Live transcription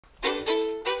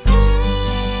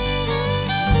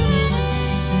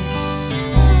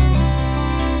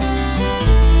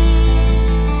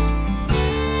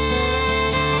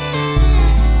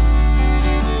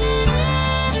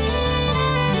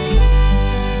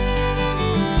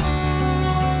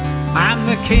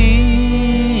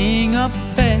king of the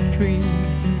factory.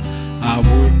 I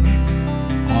work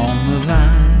on the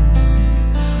line.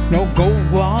 No gold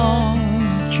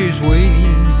watches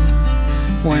waiting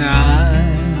when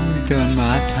I've done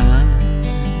my time.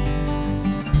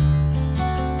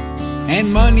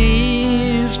 And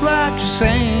money's like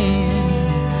sand,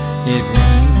 it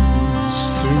runs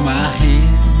through my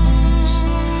hands.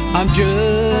 I'm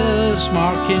just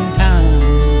marking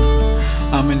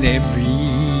time, I'm an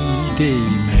everyday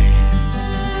man.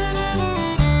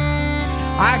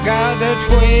 I got a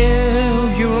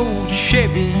 12-year-old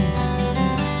Chevy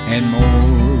and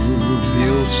more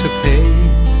bills to pay.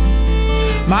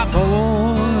 My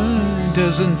boy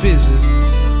doesn't visit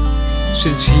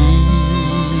since he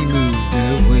moved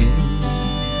away.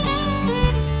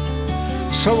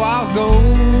 So I'll go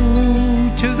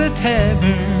to the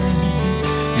tavern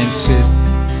and sit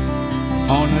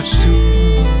on a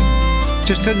stool.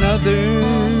 Just another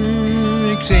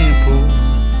example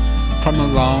from a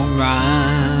long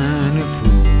line of fools.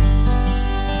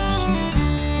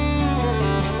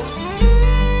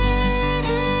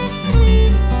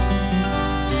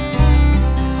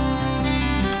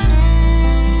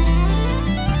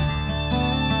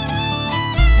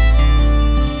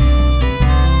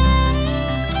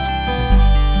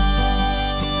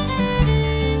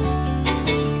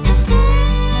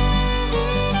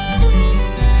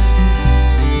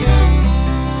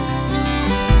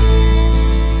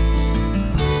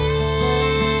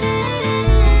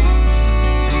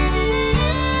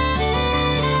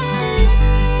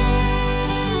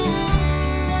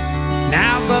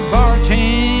 The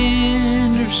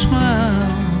bartender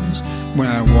smiles when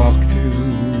I walk through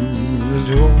the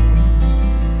door,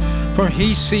 for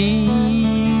he's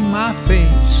seen my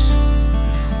face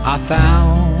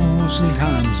 1,000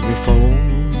 times before.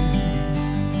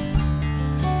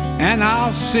 And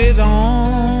I'll sit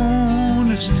on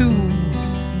a stool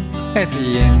at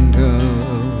the end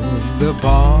of the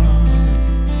bar.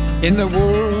 In the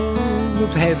world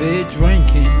of heavy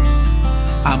drinking,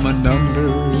 I'm a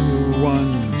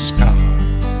 #1 star.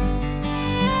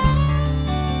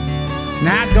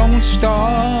 Now don't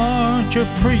start your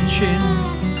preaching,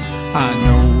 I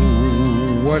know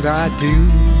what I do.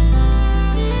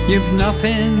 You've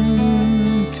nothing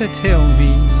to tell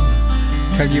me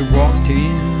till you walked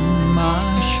in my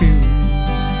shoes.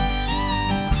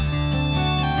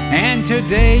 And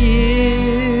today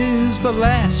is the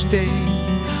last day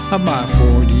of my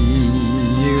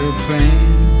 40-year plan.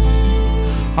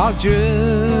 I'll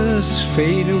just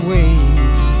fade away,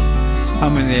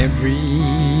 I'm an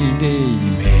everyday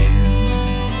man.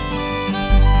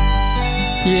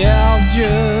 Yeah, I'll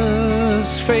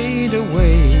just fade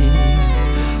away,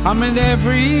 I'm an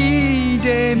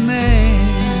everyday man.